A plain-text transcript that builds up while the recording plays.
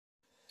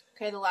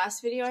Okay, the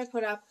last video I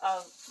put up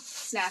of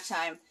snack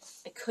time,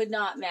 I could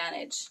not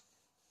manage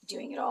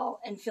doing it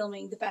all and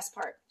filming the best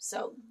part.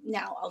 So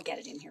now I'll get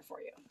it in here for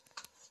you.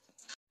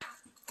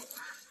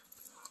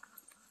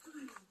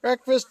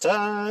 Breakfast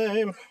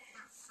time!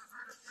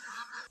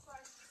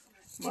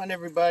 Come on,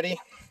 everybody.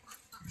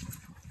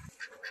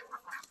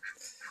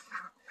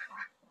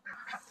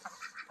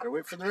 Gotta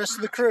wait for the rest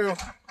of the crew.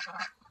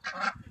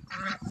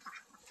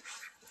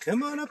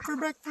 Come on up for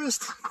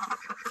breakfast.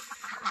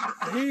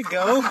 There you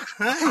go.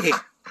 Hi.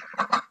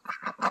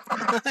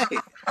 Hi.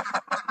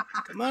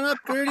 Come on up,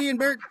 Gertie and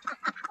Bert.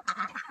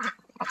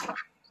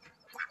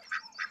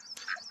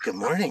 Good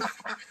morning.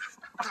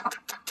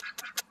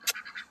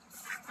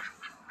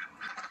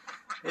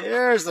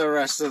 Here's the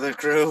rest of the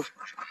crew.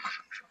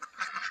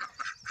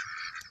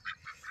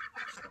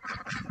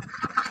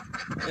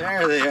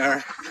 There they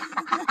are.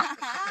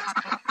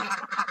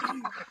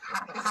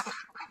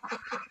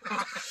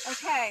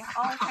 Okay,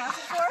 all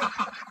accounted for?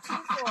 2,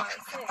 4,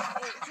 6, 8,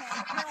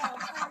 10,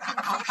 12,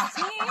 14,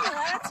 15.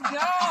 Let's go!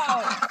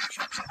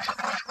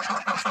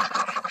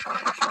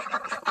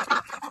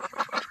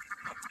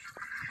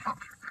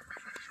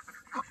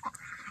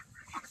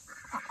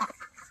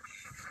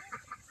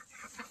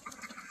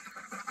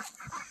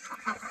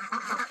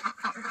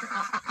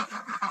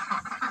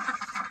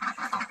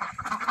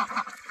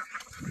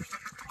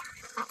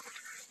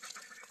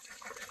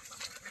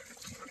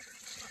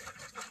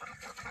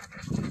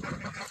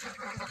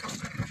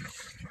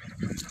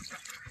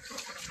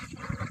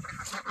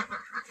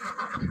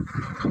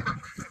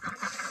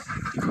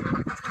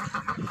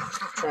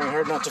 Trying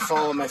hard not to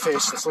fall on my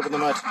face and slip in the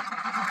mud.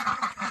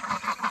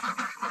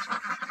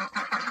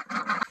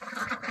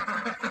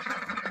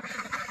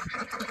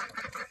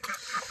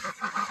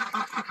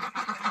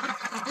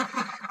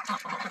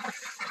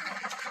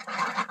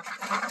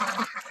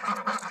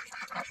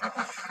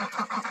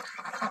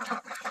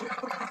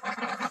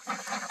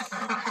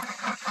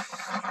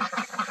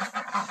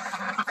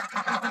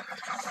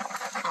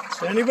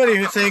 So anybody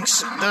who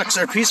thinks ducks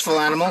are peaceful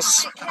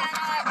animals,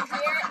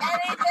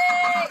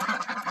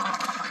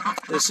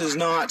 this is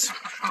not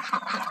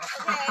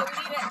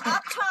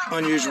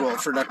unusual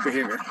for duck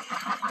behavior.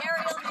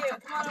 Aerial view,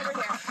 come on over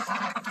here.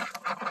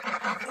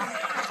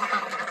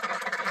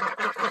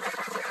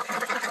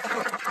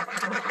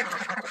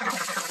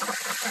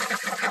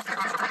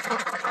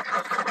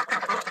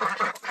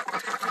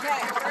 Okay,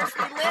 first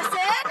we listen.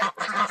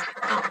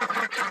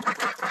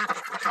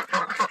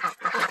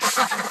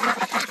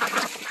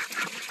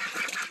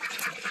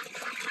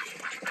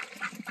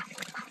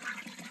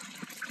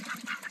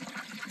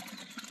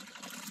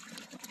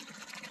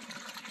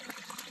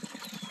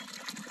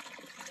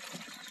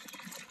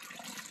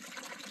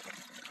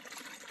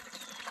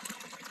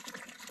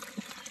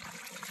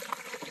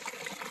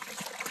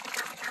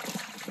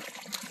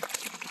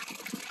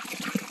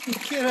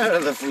 Get out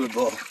of the food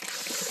bowl.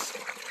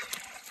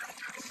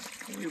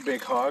 You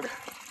big hog.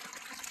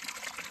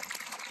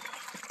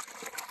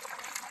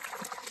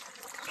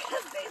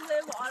 Because they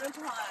live on a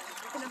pond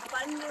with an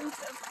abundance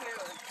of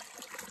food.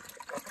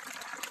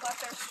 But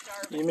they're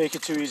starving. You make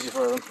it too easy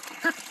for them.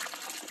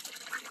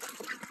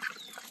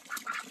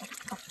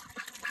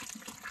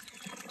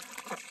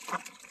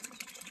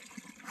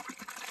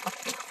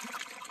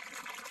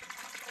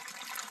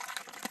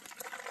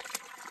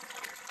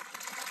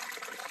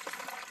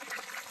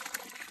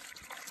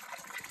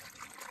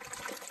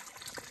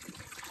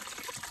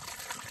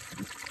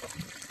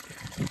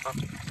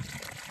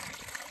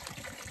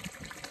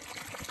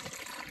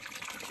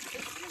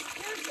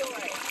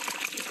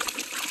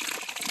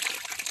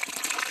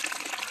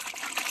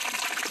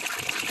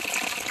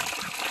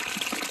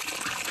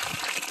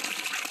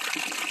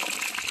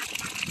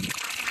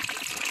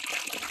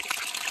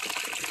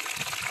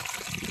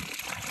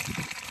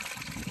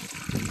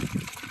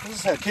 This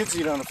is how kids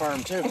eat on the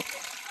farm too.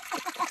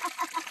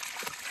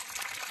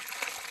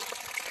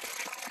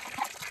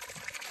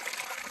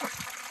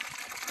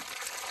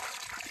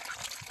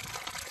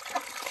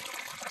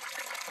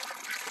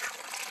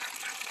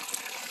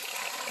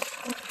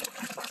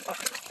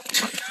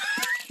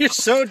 You're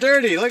so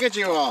dirty. Look at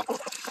you all.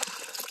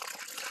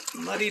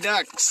 Muddy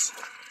ducks.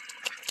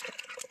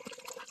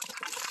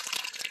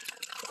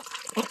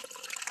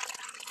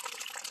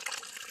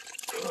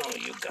 Oh,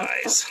 you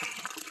guys.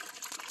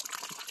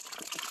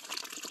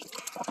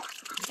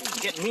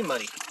 You're getting me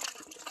muddy.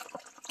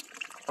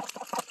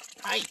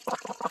 Hi.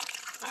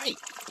 Hi.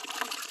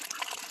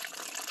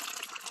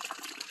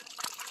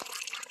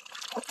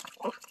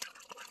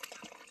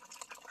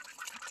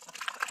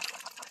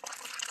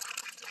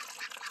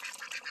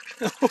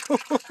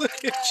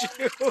 Look at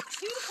you.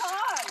 Too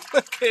hard.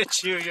 Look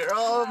at you. You're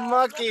all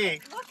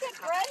mucky. Look at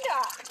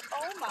Brenda.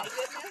 Oh my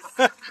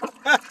goodness.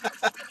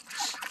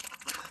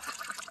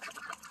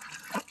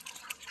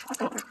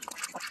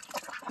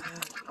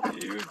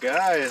 You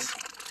guys.